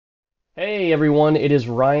Hey everyone, it is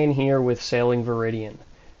Ryan here with Sailing Viridian.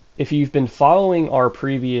 If you've been following our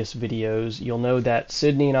previous videos, you'll know that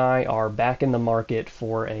Sydney and I are back in the market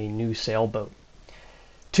for a new sailboat.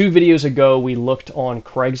 2 videos ago, we looked on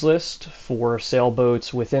Craigslist for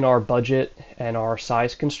sailboats within our budget and our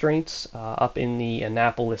size constraints up in the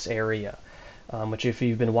Annapolis area, which if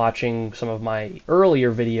you've been watching some of my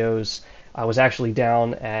earlier videos, I was actually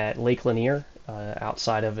down at Lake Lanier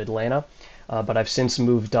outside of Atlanta. But I've since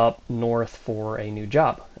moved up north for a new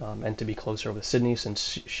job and to be closer with Sydney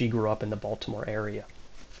since she grew up in the Baltimore area.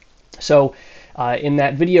 So in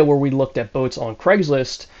that video where we looked at boats on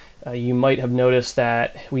Craigslist, you might have noticed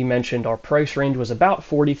that we mentioned our price range was about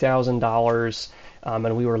 $40,000,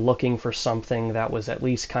 and we were looking for something that was at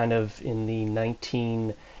least kind of in the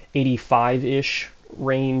 1985-ish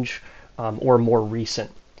range or more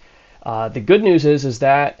recent. The good news is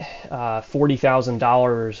that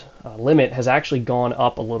 $40,000 limit has actually gone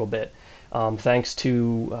up a little bit, thanks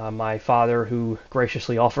to my father, who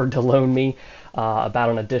graciously offered to loan me about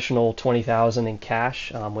an additional $20,000 in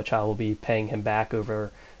cash, which I will be paying him back over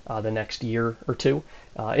the next year or two,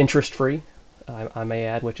 interest free, I may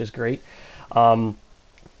add, which is great. So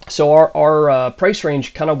our price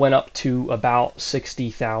range kind of went up to about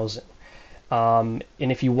 60,000. And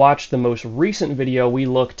if you watch the most recent video, we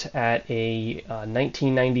looked at a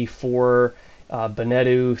 1994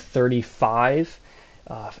 Beneteau 35,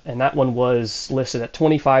 and that one was listed at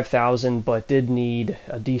 25,000, but did need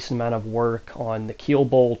a decent amount of work on the keel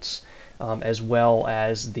bolts as well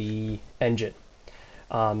as the engine.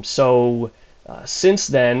 Since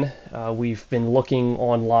then, we've been looking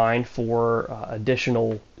online for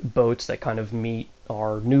additional boats that kind of meet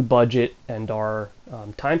our new budget and our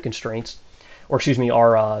time constraints, or excuse me,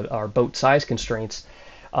 our boat size constraints.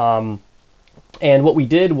 And what we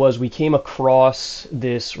did was we came across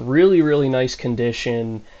this really nice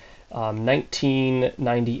condition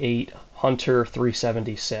 1998 Hunter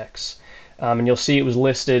 376. And you'll see it was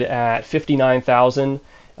listed at 59,000,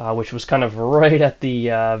 which was kind of right at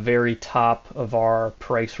the very top of our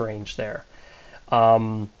price range there.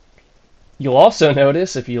 You'll also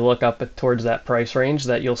notice, if you look up towards that price range,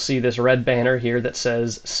 that you'll see this red banner here that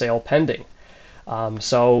says sale pending.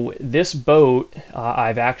 So this boat,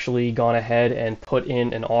 I've actually gone ahead and put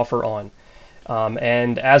in an offer on.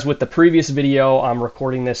 And as with the previous video, I'm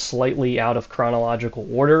recording this slightly out of chronological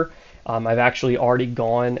order. I've actually already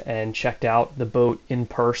gone and checked out the boat in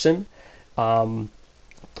person. And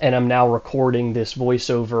I'm now recording this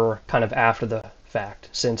voiceover kind of after the fact.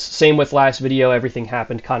 Since, same with last video, everything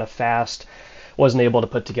happened kind of fast. Wasn't able to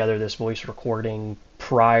put together this voice recording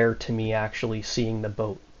prior to me actually seeing the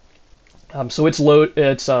boat. So it's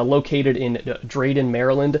located in Drayton,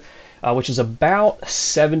 Maryland, which is about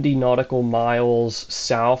 70 nautical miles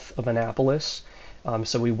south of Annapolis.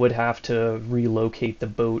 So we would have to relocate the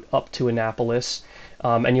boat up to Annapolis.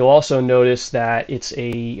 And you'll also notice that it's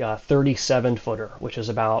a 37-footer, which is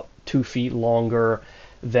about 2 feet longer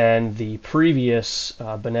than the previous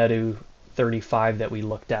Beneteau 35 that we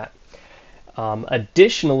looked at.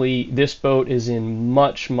 Additionally, this boat is in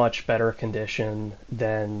much better condition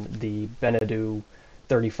than the Beneteau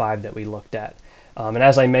 35 that we looked at. And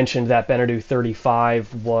as I mentioned, that Beneteau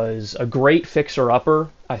 35 was a great fixer-upper.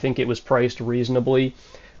 I think it was priced reasonably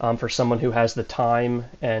for someone who has the time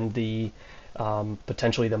and the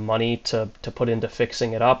potentially the money to put into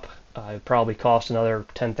fixing it up. It probably cost another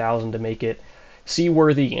 $10,000 to make it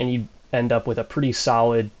seaworthy, and you'd end up with a pretty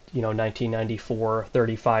solid, 1994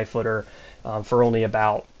 35-footer for only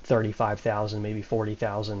about $35,000, maybe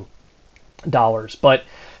 $40,000. But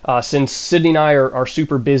since Sydney and I are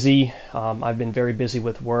super busy, I've been very busy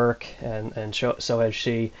with work, and so has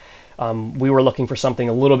she. We were looking for something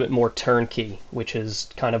a little bit more turnkey, which is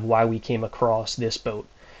kind of why we came across this boat.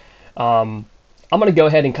 I'm going to go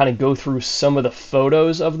ahead and kind of go through some of the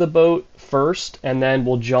photos of the boat first, and then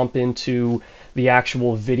we'll jump into the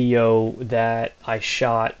actual video that I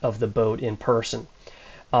shot of the boat in person.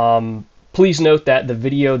 Please note that the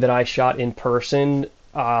video that I shot in person,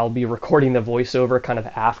 I'll be recording the voiceover kind of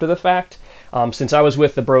after the fact. Since I was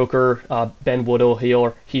with the broker, Ben Woodall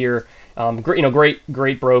here,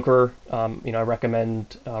 great broker. I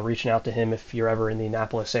recommend reaching out to him if you're ever in the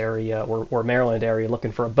Annapolis area or Maryland area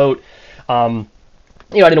looking for a boat.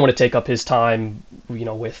 I didn't want to take up his time,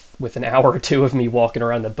 with an hour or two of me walking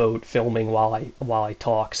around the boat filming while I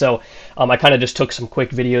talk. So I kind of just took some quick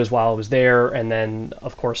videos while I was there, and then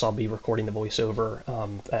of course I'll be recording the voiceover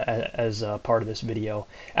as part of this video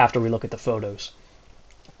after we look at the photos.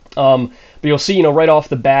 But you'll see, right off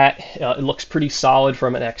the bat, it looks pretty solid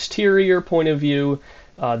from an exterior point of view.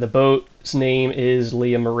 The boat's name is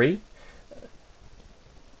Leah Marie.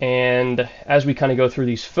 And as we kind of go through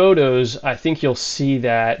these photos, I think you'll see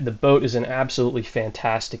that the boat is in absolutely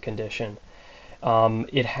fantastic condition.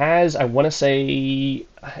 It has, I want to say,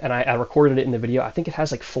 and I recorded it in the video, I think it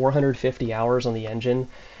has like 450 hours on the engine,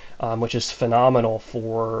 which is phenomenal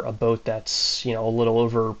for a boat that's, a little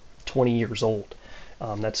over 20 years old.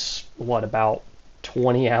 That's what, about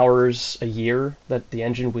 20 hours a year that the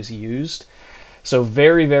engine was used. So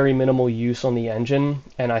very, very minimal use on the engine.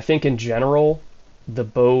 And I think in general, the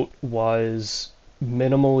boat was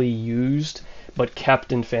minimally used but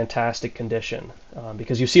kept in fantastic condition.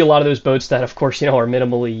 Because you see a lot of those boats that, of course, are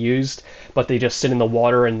minimally used, but they just sit in the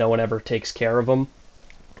water and no one ever takes care of them.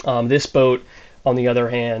 This boat, on the other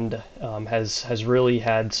hand, has really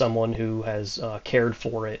had someone who has cared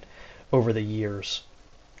for it over the years.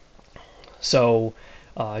 So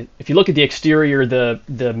if you look at the exterior,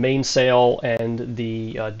 the mainsail and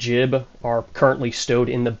the jib are currently stowed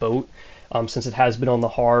in the boat, since it has been on the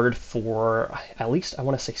hard for at least, I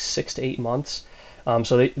want to say, 6 to 8 months.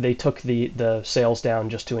 So they took the sails down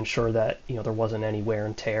just to ensure that there wasn't any wear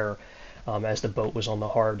and tear as the boat was on the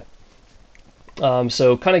hard.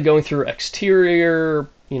 So kind of going through exterior,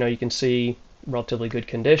 you can see relatively good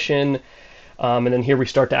condition. And then here we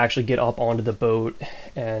start to actually get up onto the boat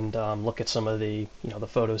and look at some of the the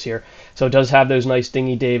photos here. So it does have those nice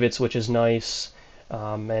dinghy davits, which is nice.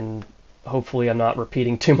 And hopefully I'm not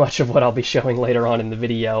repeating too much of what I'll be showing later on in the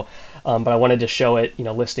video. But I wanted to show it,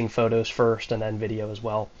 listing photos first and then video as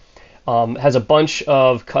well. It has a bunch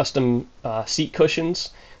of custom seat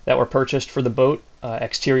cushions that were purchased for the boat,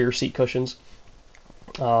 exterior seat cushions.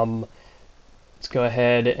 Let's go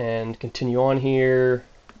ahead and continue on here.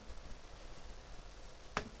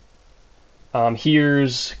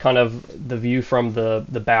 Here's kind of the view from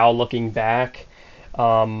the bow looking back.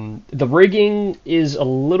 The rigging is a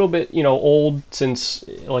little bit, old since,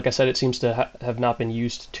 like I said, it seems to have not been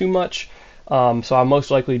used too much. So I'll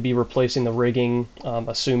most likely be replacing the rigging,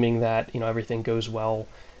 assuming that, everything goes well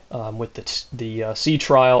with the sea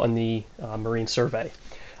trial and the marine survey.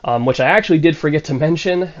 Which I actually did forget to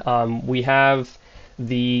mention. We have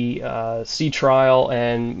the sea trial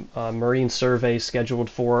and marine survey scheduled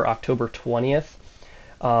for October 20th.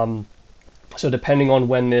 So depending on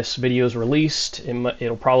when this video is released,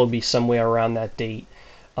 it'll probably be somewhere around that date,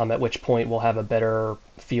 at which point we'll have a better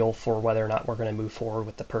feel for whether or not we're going to move forward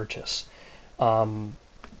with the purchase.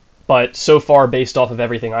 But so far, based off of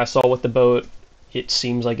everything I saw with the boat, it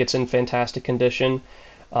seems like it's in fantastic condition.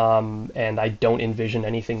 And I don't envision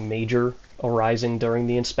anything major arising during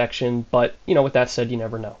the inspection, but with that said, you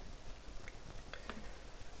never know.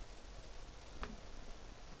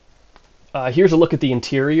 Here's a look at the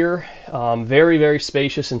interior. Very, very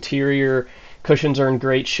spacious interior. Cushions are in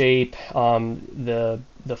great shape. The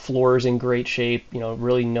floor is in great shape.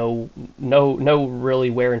 Really no really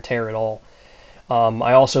wear and tear at all.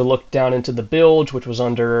 I also looked down into the bilge, which was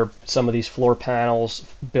under some of these floor panels.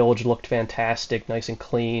 Bilge looked fantastic, nice and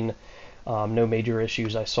clean. No major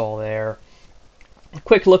issues I saw there. A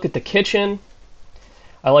quick look at the kitchen.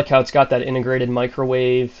 I like how it's got that integrated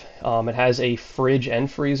microwave. It has a fridge and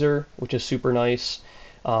freezer, which is super nice.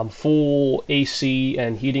 Full AC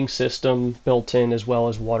and heating system built in, as well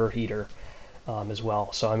as water heater as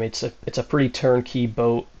well. So I mean, it's a pretty turnkey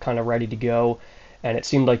boat, kind of ready to go. And it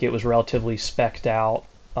seemed like it was relatively spec'd out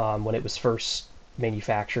when it was first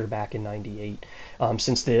manufactured back in '98.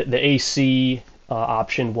 Since the AC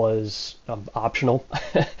option was optional,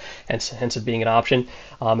 hence it being an option,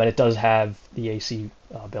 and it does have the AC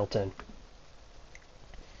built in.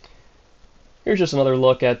 Here's just another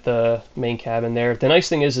look at the main cabin there. The nice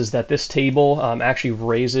thing is that this table actually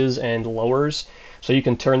raises and lowers, so you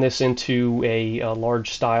can turn this into a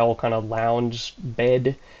large style kind of lounge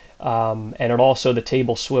bed. And it also, the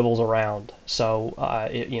table swivels around. So,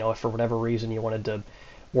 if for whatever reason you wanted to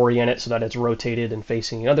orient it so that it's rotated and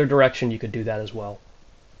facing the other direction, you could do that as well.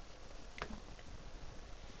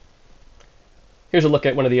 Here's a look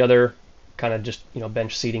at one of the other kind of just,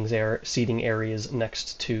 bench seating areas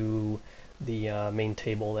next to the main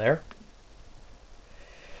table there.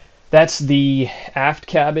 That's the aft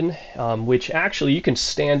cabin, which actually you can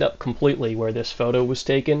stand up completely where this photo was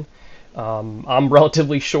taken. I'm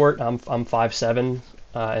relatively short. I'm 5'7",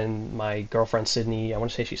 and my girlfriend Sydney, I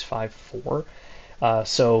want to say she's 5'4".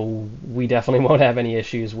 So we definitely won't have any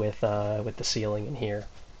issues with the ceiling in here.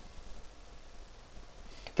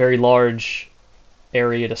 Very large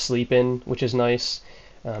area to sleep in, which is nice,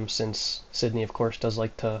 since Sydney, of course, does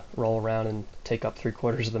like to roll around and take up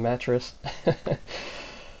 3/4 of the mattress.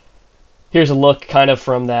 Here's a look kind of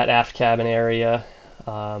from that aft cabin area,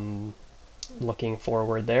 looking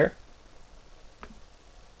forward there.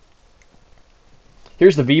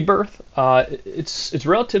 Here's the V-berth. It's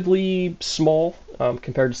relatively small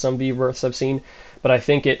compared to some V-berths I've seen, but I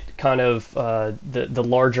think it kind of the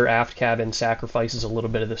larger aft cabin sacrifices a little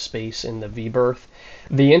bit of the space in the V-berth.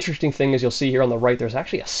 The interesting thing is you'll see here on the right there's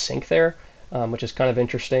actually a sink there, which is kind of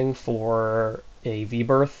interesting for a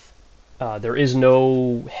V-berth. There is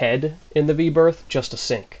no head in the V-berth, just a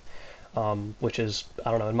sink, which is, I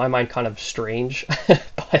don't know, in my mind kind of strange.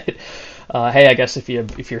 But hey, I guess if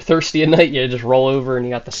you're thirsty at night, you just roll over and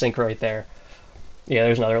you got the sink right there. Yeah,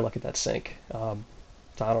 there's another look at that sink. So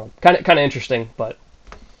I don't know, kind of interesting, but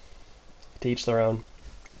to each their own.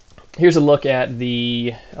 Here's a look at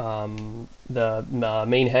the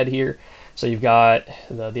main head here. So you've got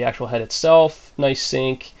the actual head itself, nice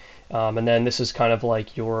sink, and then this is kind of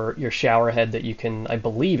like your shower head that you can, I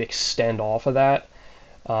believe, extend off of that.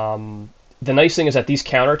 The nice thing is that these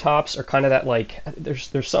countertops are kind of that, like, there's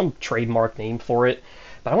some trademark name for it,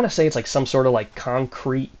 but I want to say it's like some sort of like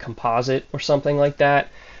concrete composite or something like that.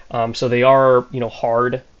 So they are,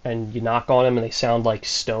 hard, and you knock on them and they sound like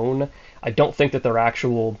stone. I don't think that they're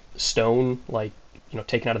actual stone, like,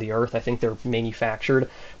 taken out of the earth. I think they're manufactured,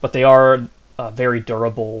 but they are very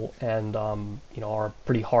durable and, are a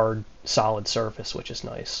pretty hard, solid surface, which is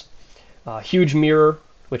nice. Huge mirror,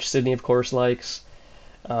 which Sydney, of course, likes.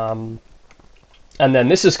 And then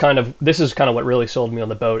this is kind of what really sold me on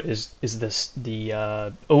the boat is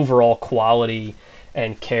the overall quality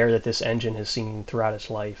and care that this engine has seen throughout its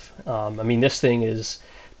life. I mean, this thing is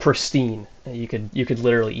pristine. You could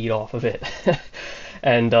literally eat off of it.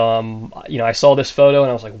 And I saw this photo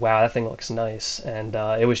and I was like, wow, that thing looks nice. And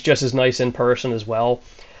it was just as nice in person as well.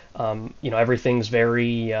 Everything's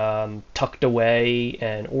very tucked away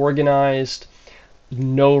and organized.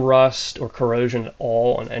 No rust or corrosion at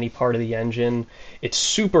all on any part of the engine. It's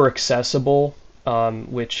super accessible,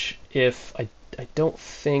 which if I don't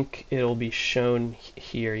think it'll be shown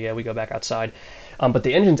here. Yeah, we go back outside. But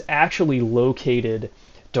the engine's actually located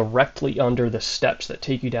directly under the steps that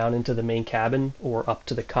take you down into the main cabin or up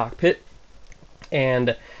to the cockpit.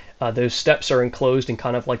 And those steps are enclosed in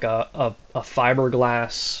kind of like a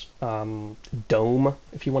fiberglass dome,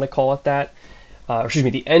 if you want to call it that. Excuse me,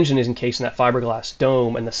 the engine is encased in that fiberglass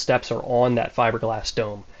dome, and the steps are on that fiberglass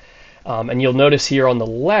dome. And you'll notice here on the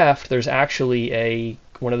left, there's actually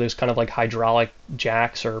one of those kind of like hydraulic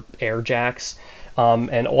jacks or air jacks.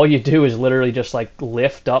 And all you do is literally just like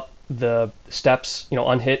lift up the steps,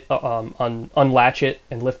 unlatch it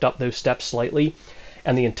and lift up those steps slightly.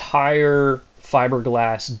 And the entire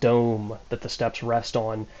fiberglass dome that the steps rest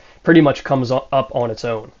on pretty much comes up on its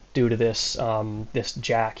own due to this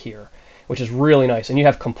jack here, which is really nice. And you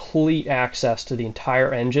have complete access to the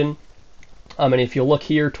entire engine. And if you look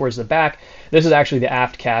here towards the back, this is actually the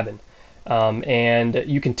aft cabin. And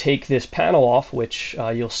you can take this panel off, which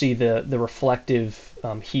you'll see the reflective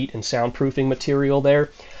heat and soundproofing material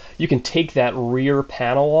there. You can take that rear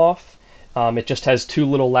panel off. It just has two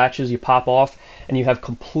little latches you pop off, and you have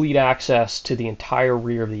complete access to the entire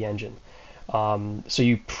rear of the engine. So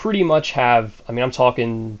you pretty much have, I'm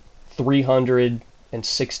talking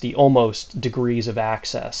 360 almost degrees of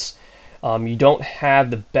access. You don't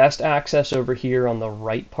have the best access over here on the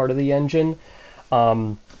right part of the engine,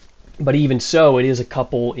 but even so, it is a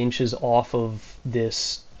couple inches off of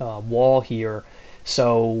this wall here.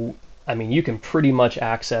 So, you can pretty much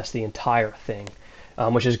access the entire thing,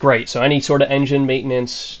 which is great. So any sort of engine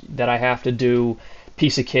maintenance that I have to do,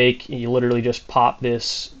 piece of cake. You literally just pop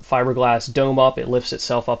this fiberglass dome up, it lifts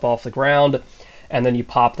itself up off the ground, and then you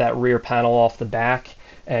pop that rear panel off the back,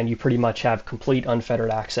 and you pretty much have complete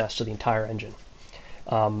unfettered access to the entire engine.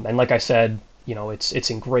 And like I said, it's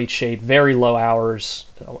in great shape, very low hours.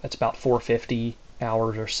 It's about 450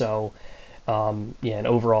 hours or so. And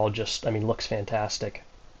overall just, looks fantastic.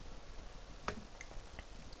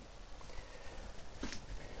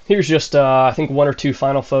 Here's just, I think, one or two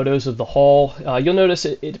final photos of the hull. You'll notice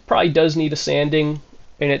it probably does need a sanding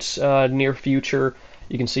in its near future.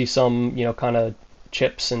 You can see some, kind of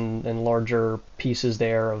chips and larger pieces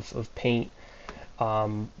there of paint.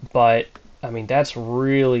 But, that's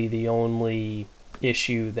really the only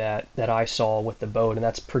issue that I saw with the boat, and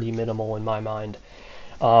that's pretty minimal in my mind.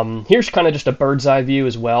 Here's kind of just a bird's eye view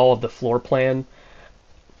as well of the floor plan.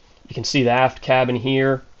 You can see the aft cabin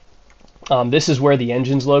here. This is where the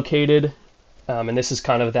engine's located, and this is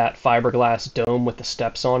kind of that fiberglass dome with the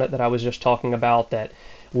steps on it that I was just talking about that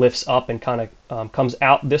lifts up and kind of comes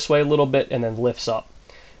out this way a little bit and then lifts up.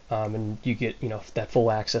 And you get, that full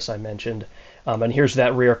access I mentioned. And here's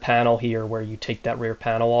that rear panel here where you take that rear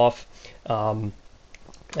panel off,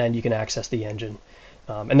 and you can access the engine.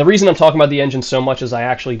 And the reason I'm talking about the engine so much is I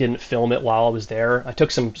actually didn't film it while I was there. I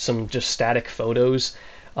took some just static photos,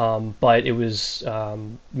 but it was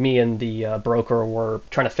me and the broker were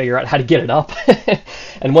trying to figure out how to get it up.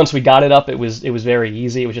 And once we got it up, it was very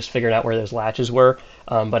easy. It was just figuring out where those latches were.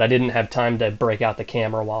 But I didn't have time to break out the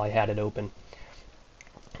camera while I had it open.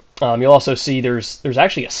 You'll also see there's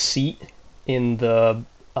actually a seat in the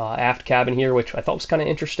aft cabin here, which I thought was kind of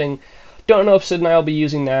interesting. Don't know if Sid and I will be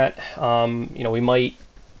using that. We might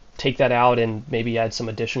take that out and maybe add some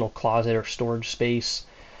additional closet or storage space.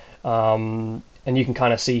 And you can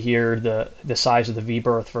kind of see here the size of the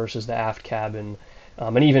V-berth versus the aft cabin,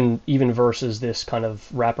 and even versus this kind of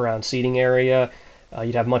wraparound seating area.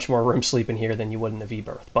 You'd have much more room sleep in here than you would in the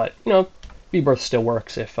V-berth. But V-berth still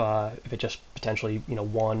works if it just potentially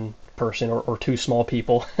one person or two small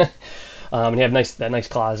people. And you have that nice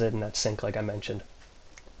closet and that sink like I mentioned.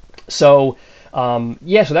 So so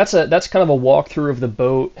that's kind of a walkthrough of the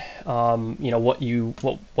boat.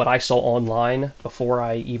 What I saw online before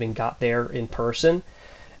I even got there in person.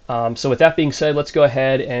 So with that being said, let's go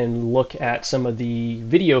ahead and look at some of the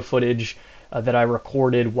video footage that I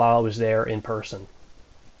recorded while I was there in person.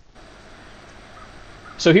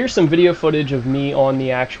 So here's some video footage of me on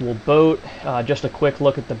the actual boat. Just a quick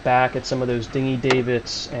look at the back at some of those dinghy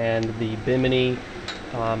davits and the bimini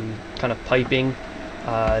kind of piping.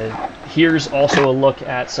 Here's also a look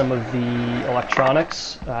at some of the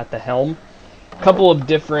electronics at the helm. A couple of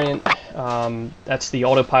different, that's the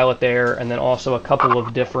autopilot there, and then also a couple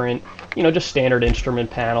of different, just standard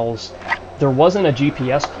instrument panels. There wasn't a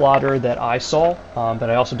GPS plotter that I saw, but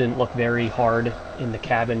I also didn't look very hard in the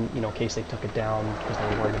cabin, in case they took it down because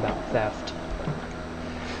they were worried about theft.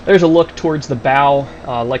 There's a look towards the bow.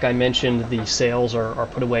 Like I mentioned, the sails are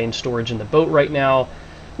put away in storage in the boat right now.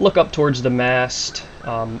 Look up towards the mast.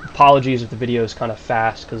 Apologies if the video is kind of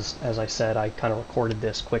fast because, as I said, I kind of recorded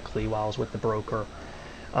this quickly while I was with the broker.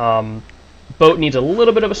 Boat needs a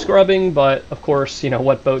little bit of a scrubbing, but of course,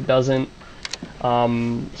 what boat doesn't?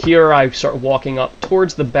 Here I start walking up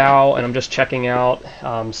towards the bow and I'm just checking out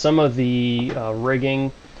some of the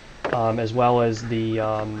rigging as well as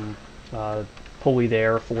the pulley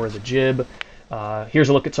there for the jib. Here's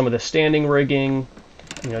a look at some of the standing rigging,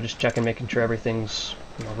 just checking, making sure everything's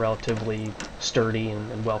relatively sturdy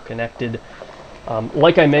and well connected.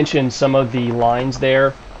 Like I mentioned, some of the lines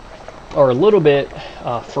there are a little bit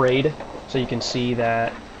frayed, so you can see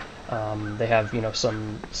that they have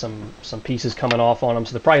some pieces coming off on them,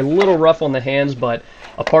 so they're probably a little rough on the hands, but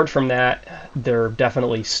apart from that, they're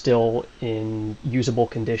definitely still in usable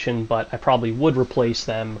condition. But I probably would replace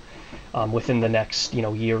them within the next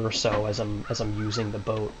year or so as I'm using the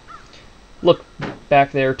boat. Look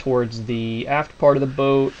back there towards the aft part of the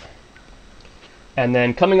boat, and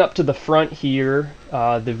then coming up to the front here,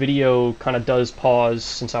 the video kind of does pause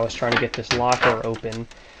since I was trying to get this locker open.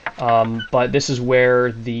 But this is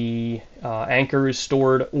where the anchor is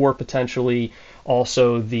stored, or potentially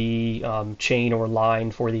also the chain or line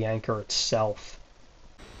for the anchor itself.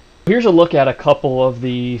 Here's a look at a couple of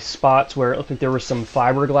the spots where it looked like there was some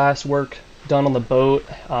fiberglass work done on the boat.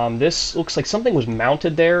 This looks like something was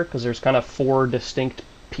mounted there because there's kind of 4 distinct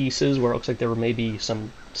pieces where it looks like there were maybe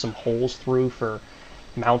some holes through for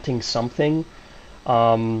mounting something.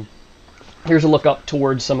 Here's a look up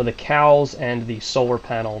towards some of the cowls and the solar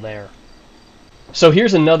panel there. So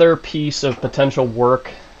here's another piece of potential work,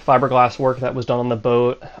 fiberglass work that was done on the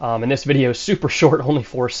boat. And this video is super short, only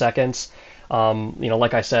 4 seconds.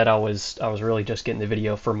 Like I said, I was really just getting the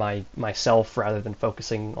video for myself rather than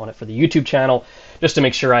focusing on it for the YouTube channel, just to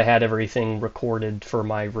make sure I had everything recorded for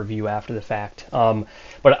my review after the fact.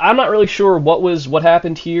 But I'm not really sure what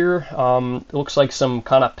happened here. It looks like some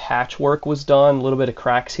kind of patchwork was done, a little bit of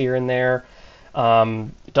cracks here and there.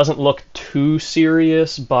 It doesn't look too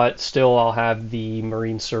serious, but still I'll have the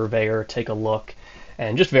marine surveyor take a look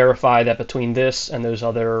and just verify that between this and those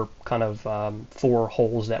other kind of 4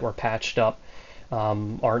 holes that were patched up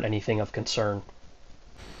aren't anything of concern.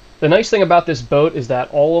 The nice thing about this boat is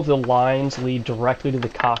that all of the lines lead directly to the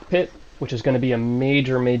cockpit, which is going to be a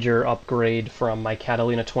major upgrade from my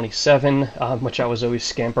Catalina 27, which I was always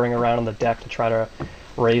scampering around on the deck to try to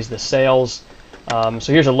raise the sails. So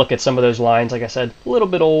here's a look at some of those lines. Like I said, a little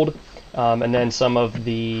bit old, and then some of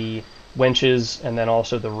the winches, and then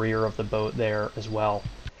also the rear of the boat there as well.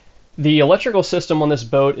 The electrical system on this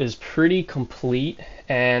boat is pretty complete,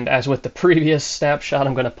 and as with the previous snapshot,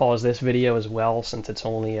 I'm going to pause this video as well since it's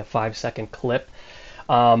only a 5-second clip.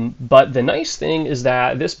 But the nice thing is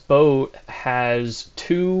that this boat has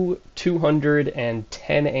 2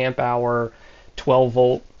 210 amp hour 12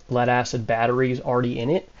 volt lead acid batteries already in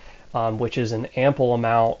it, which is an ample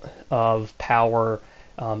amount of power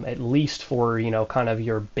at least for, kind of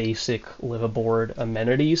your basic liveaboard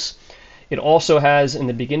amenities. It also has, in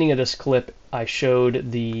the beginning of this clip, I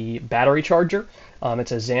showed the battery charger.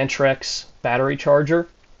 It's a Xantrex battery charger.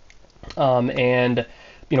 And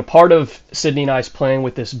part of Sydney and I's plan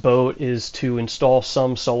with this boat is to install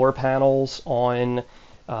some solar panels on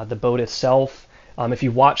the boat itself. If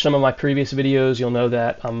you watch some of my previous videos, you'll know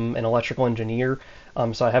that I'm an electrical engineer,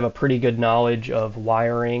 so I have a pretty good knowledge of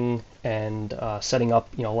wiring and setting up,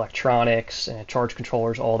 electronics and charge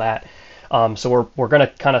controllers, all that. So we're going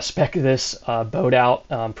to kind of spec this boat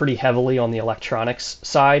out pretty heavily on the electronics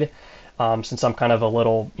side, since I'm kind of a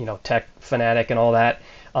little, tech fanatic and all that.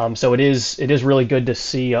 So it is really good to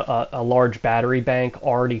see a large battery bank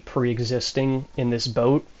already pre-existing in this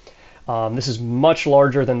boat. This is much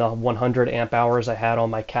larger than the 100 amp hours I had on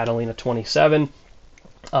my Catalina 27,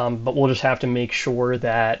 but we'll just have to make sure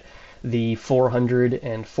that the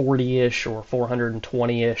 440-ish or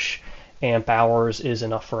 420-ish amp hours is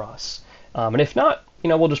enough for us. And if not,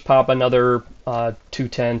 we'll just pop another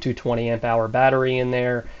 210, 220 amp hour battery in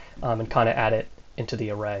there and kind of add it into the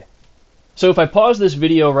array. So if I pause this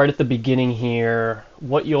video right at the beginning here,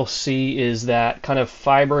 what you'll see is that kind of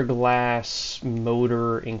fiberglass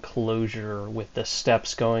motor enclosure with the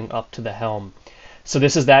steps going up to the helm. So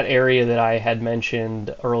this is that area that I had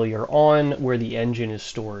mentioned earlier on where the engine is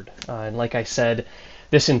stored. And like I said,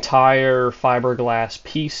 this entire fiberglass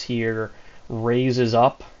piece here raises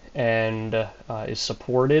up and is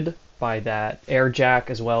supported by that air jack,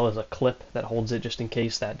 as well as a clip that holds it just in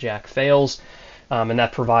case that jack fails. And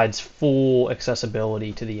that provides full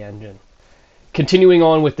accessibility to the engine. Continuing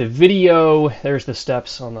on with the video, there's the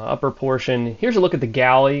steps on the upper portion. Here's a look at the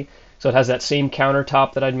galley. So it has that same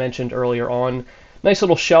countertop that I'd mentioned earlier on. Nice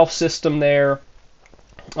little shelf system there.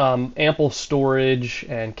 Ample storage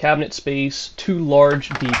and cabinet space. 2 large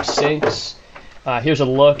deep sinks. Here's a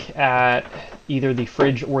look at either the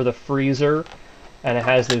fridge or the freezer. And it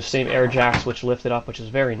has those same air jacks which lift it up, which is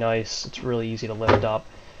very nice. It's really easy to lift up.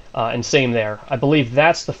 And same there. I believe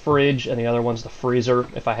that's the fridge and the other one's the freezer,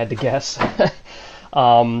 if I had to guess.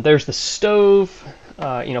 There's the stove,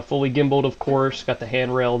 fully gimbaled, of course. Got the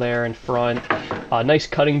handrail there in front. Nice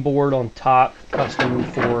cutting board on top, custom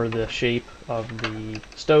for the shape of the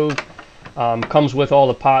stove. Comes with all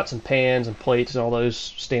the pots and pans and plates and all those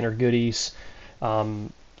standard goodies.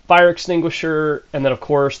 Fire extinguisher, and then of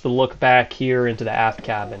course the look back here into the aft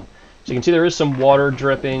cabin. So you can see there is some water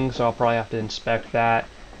dripping, so I'll probably have to inspect that.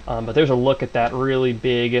 But there's a look at that really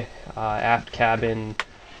big aft cabin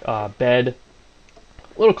bed.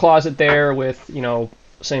 A little closet there with,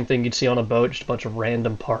 same thing you'd see on a boat, just a bunch of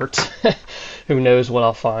random parts. Who knows what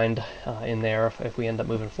I'll find in there if we end up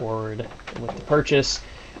moving forward with the purchase.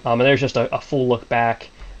 And there's just a full look back.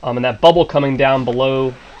 And that bubble coming down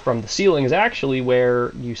below from the ceiling is actually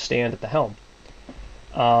where you stand at the helm.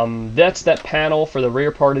 That's that panel for the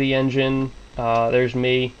rear part of the engine. There's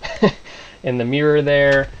me in the mirror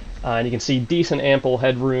there. And you can see decent ample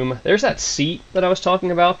headroom. There's that seat that I was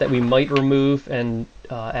talking about that we might remove and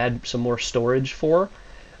add some more storage for.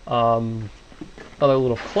 Other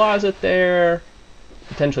little closet there.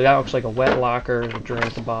 Potentially that looks like a wet locker. There's a drain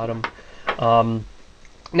at the bottom.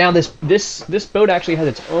 Now this boat actually has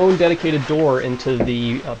its own dedicated door into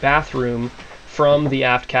the bathroom from the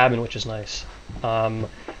aft cabin, which is nice.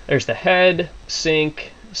 There's the head,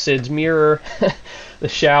 sink, Sid's mirror, the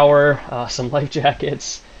shower, some life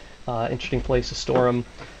jackets. Interesting place to store them.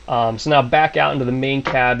 So now back out into the main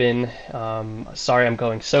cabin. Sorry I'm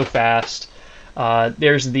going so fast.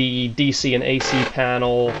 There's the DC and AC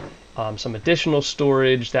panel, some additional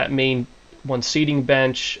storage, that main one seating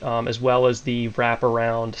bench, as well as the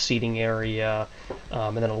wraparound seating area,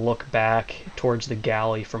 and then a look back towards the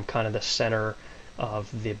galley from kind of the center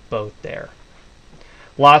of the boat there.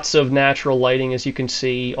 Lots of natural lighting, as you can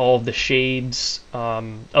see, all of the shades.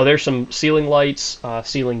 There's some ceiling lights,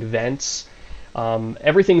 ceiling vents.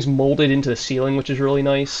 Everything's molded into the ceiling, which is really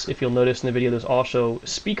nice. If you'll notice in the video, there's also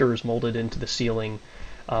speakers molded into the ceiling,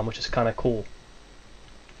 which is kind of cool.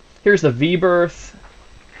 Here's the V-berth.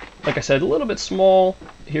 Like I said, a little bit small.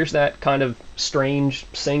 Here's that kind of strange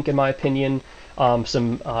sink, in my opinion.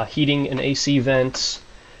 Some heating and AC vents,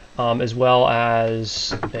 as well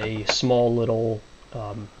as a small little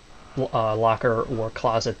locker or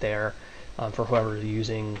closet there for whoever is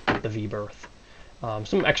using the V-berth.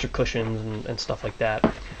 Some extra cushions and stuff like that.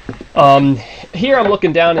 Here I'm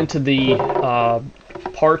looking down into the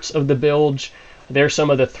parts of the bilge. There's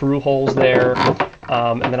some of the through holes there,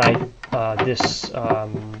 and then this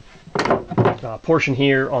portion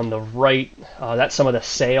here on the right, that's some of the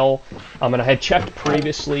sail. And I had checked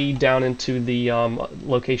previously down into the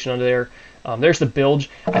location under there. There's the bilge.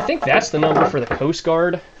 I think that's the number for the Coast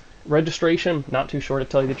Guard registration. Not too sure, to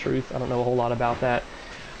tell you the truth. I don't know a whole lot about that.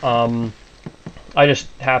 I just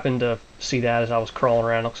happened to see that as I was crawling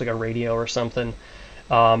around. It looks like a radio or something.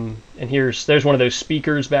 And there's one of those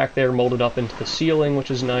speakers back there molded up into the ceiling,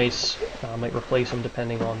 which is nice. I might replace them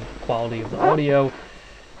depending on the quality of the audio.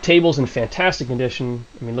 Table's in fantastic condition.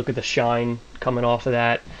 I mean, look at the shine coming off of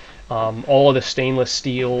that. All of the stainless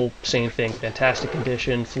steel, same thing, fantastic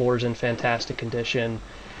condition. Floor's in fantastic condition.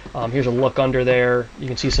 Here's a look under there. You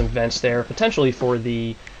can see some vents there, potentially for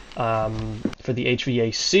the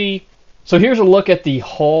HVAC. So here's a look at the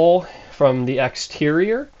hull from the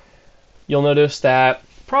exterior. You'll notice that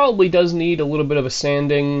probably does need a little bit of a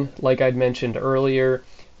sanding, like I'd mentioned earlier.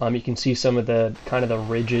 You can see some of the kind of the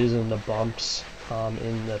ridges and the bumps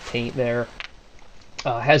in the paint there.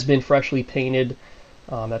 Has been freshly painted.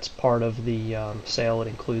 That's part of the sale. It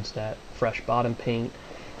includes that fresh bottom paint.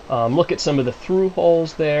 Look at some of the through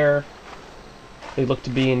holes there. They look to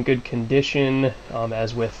be in good condition,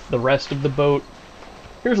 as with the rest of the boat.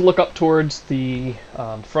 Here's a look up towards the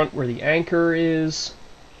front where the anchor is.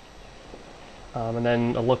 And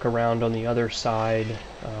then a look around on the other side,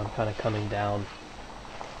 kind of coming down.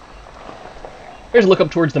 Here's a look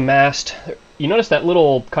up towards the mast. You notice that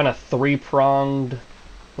little kind of three-pronged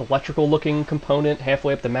electrical looking component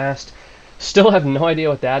halfway up the mast. Still have no idea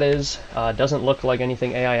what that is. Doesn't look like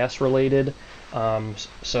anything AIS related.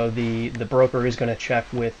 So the broker is going to check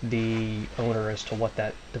with the owner as to what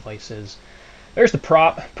that device is. There's the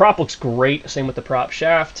prop. Prop looks great. Same with the prop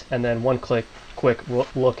shaft. And then one quick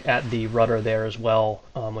look at the rudder there as well,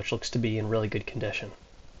 which looks to be in really good condition.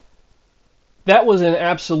 That was an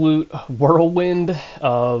absolute whirlwind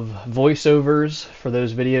of voiceovers for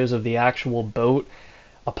those videos of the actual boat.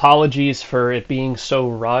 Apologies for it being so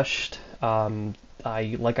rushed.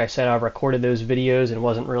 Like I said, I recorded those videos and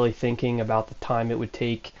wasn't really thinking about the time it would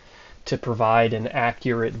take to provide an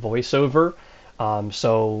accurate voiceover.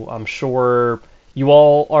 So I'm sure you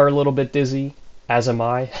all are a little bit dizzy, as am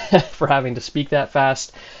I, for having to speak that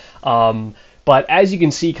fast. But as you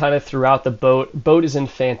can see kind of throughout the boat is in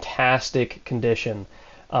fantastic condition.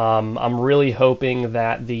 I'm really hoping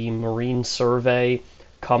that the marine survey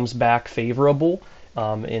comes back favorable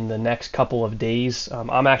in the next couple of days.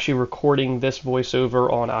 I'm actually recording this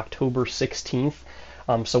voiceover on October 16th.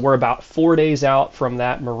 So we're about 4 days out from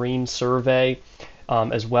that marine survey,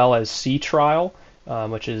 as well as sea trial,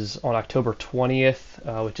 which is on October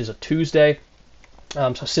 20th, which is a Tuesday.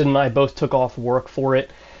 So Sid and I both took off work for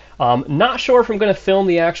it. Not sure if I'm going to film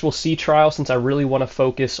the actual sea trial, since I really want to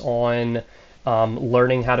focus on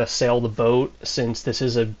learning how to sail the boat, since this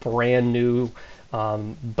is a brand new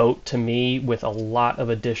boat to me with a lot of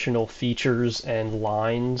additional features and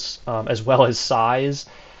lines, as well as size,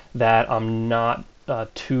 that I'm not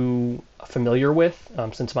too familiar with,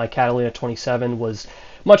 since my Catalina 27 was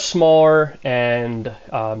much smaller and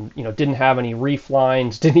didn't have any reef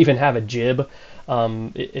lines, didn't even have a jib.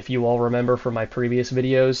 If you all remember from my previous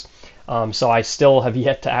videos. So I still have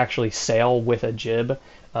yet to actually sail with a jib,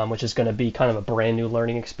 which is going to be kind of a brand new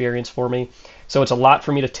learning experience for me. So it's a lot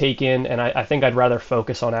for me to take in, and I think I'd rather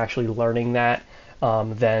focus on actually learning that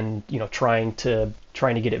than trying to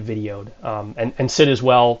get it videoed. And Sid as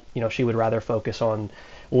well, she would rather focus on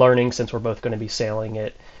learning, since we're both going to be sailing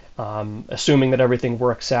it. Assuming that everything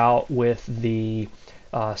works out with the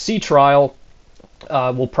sea trial.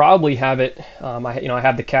 We'll probably have it. I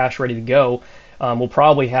have the cash ready to go. We'll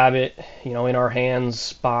probably have it, in our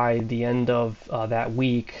hands by the end of that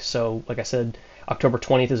week. So, like I said, October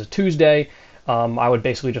 20th is a Tuesday. I would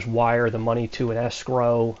basically just wire the money to an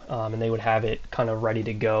escrow, and they would have it kind of ready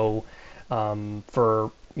to go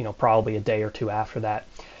for probably a day or two after that.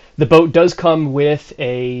 The boat does come with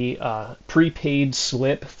a prepaid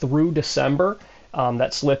slip through December.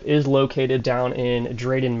 That slip is located down in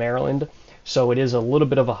Drayton, Maryland. So it is a little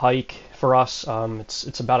bit of a hike for us.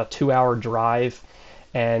 It's about a 2-hour drive,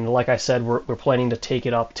 and like I said, we're planning to take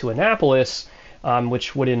it up to Annapolis,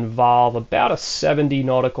 which would involve about a 70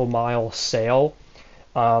 nautical mile sail.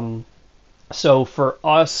 So for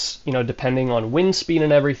us, depending on wind speed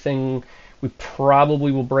and everything, we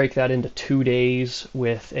probably will break that into 2 days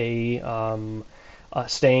with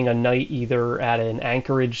staying a night either at an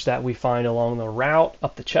anchorage that we find along the route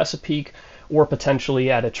up the Chesapeake, or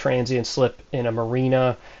potentially at a transient slip in a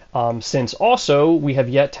marina, since also we have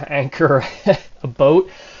yet to anchor a boat,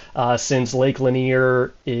 since Lake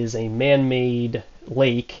Lanier is a man-made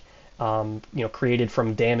lake, created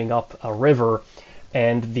from damming up a river,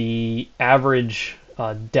 and the average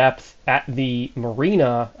depth at the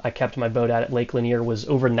marina I kept my boat at Lake Lanier was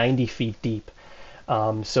over 90 feet deep.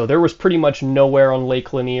 So there was pretty much nowhere on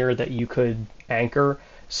Lake Lanier that you could anchor,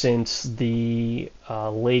 since the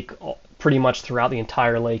lake, pretty much throughout the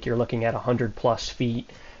entire lake, you're looking at 100 plus feet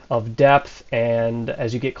of depth, and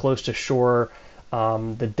as you get close to shore,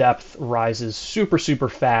 the depth rises super, super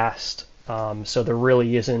fast. So there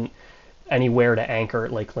really isn't anywhere to anchor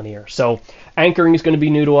at Lake Lanier. So anchoring is going to be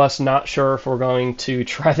new to us. Not sure if we're going to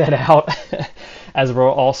try that out, as we're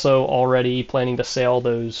also already planning to sail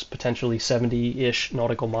those potentially 70-ish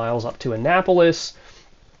nautical miles up to Annapolis.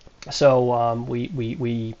 So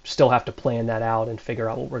we still have to plan that out and figure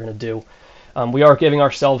out what we're going to do. We are giving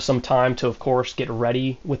ourselves some time to, of course, get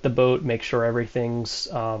ready with the boat, make sure everything's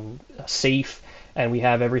safe, and we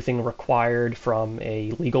have everything required from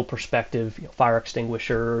a legal perspective, fire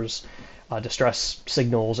extinguishers, distress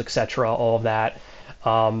signals, etc., all of that.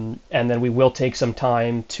 And then we will take some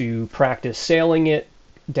time to practice sailing it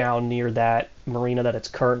down near that marina that it's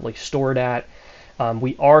currently stored at.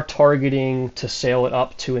 We are targeting to sail it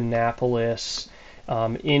up to Annapolis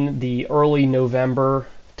in the early November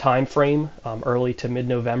time frame, early to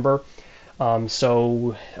mid-November.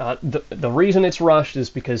 So the reason it's rushed is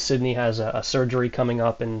because Sydney has a surgery coming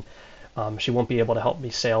up, and she won't be able to help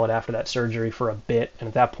me sail it after that surgery for a bit, and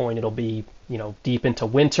at that point it'll be, deep into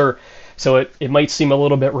winter. So it might seem a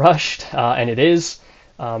little bit rushed, and it is,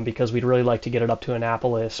 because we'd really like to get it up to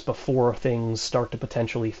Annapolis before things start to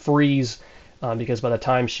potentially freeze, because by the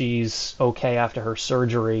time she's okay after her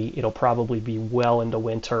surgery, it'll probably be well into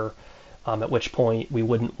winter, at which point we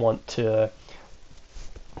wouldn't want to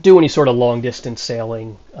do any sort of long distance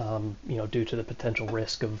sailing, due to the potential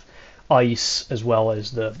risk of ice as well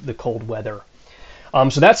as the cold weather.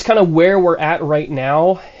 So that's kind of where we're at right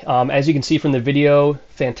now. As you can see from the video,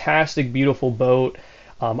 fantastic, beautiful boat.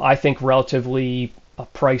 I think relatively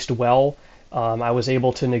priced well. I was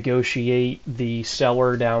able to negotiate the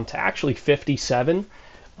seller down to actually 57.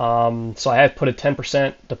 So I have put a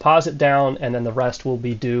 10% deposit down, and then the rest will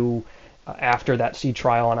be due after that sea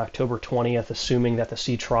trial on October 20th, assuming that the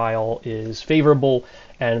sea trial is favorable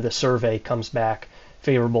and the survey comes back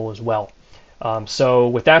favorable as well. So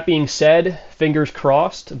with that being said, fingers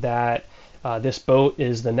crossed that this boat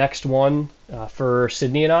is the next one for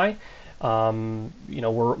Sydney and I.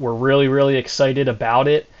 We're really, really excited about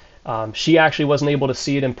it. She actually wasn't able to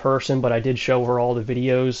see it in person, but I did show her all the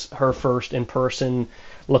videos. Her first in-person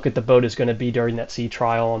look at the boat is going to be during that sea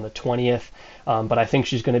trial on the 20th. But I think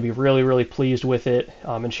she's going to be really, really pleased with it.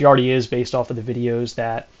 And she already is, based off of the videos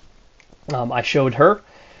that I showed her.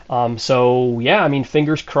 So yeah,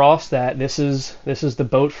 fingers crossed that this is the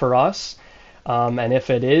boat for us. And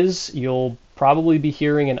if it is, you'll probably be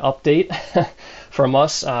hearing an update from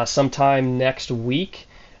us sometime next week,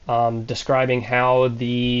 describing how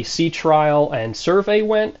the sea trial and survey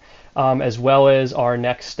went, as well as our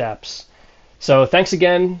next steps. So thanks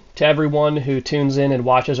again to everyone who tunes in and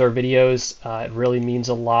watches our videos. It really means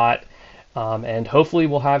a lot. And hopefully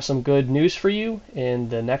we'll have some good news for you in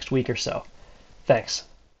the next week or so. Thanks.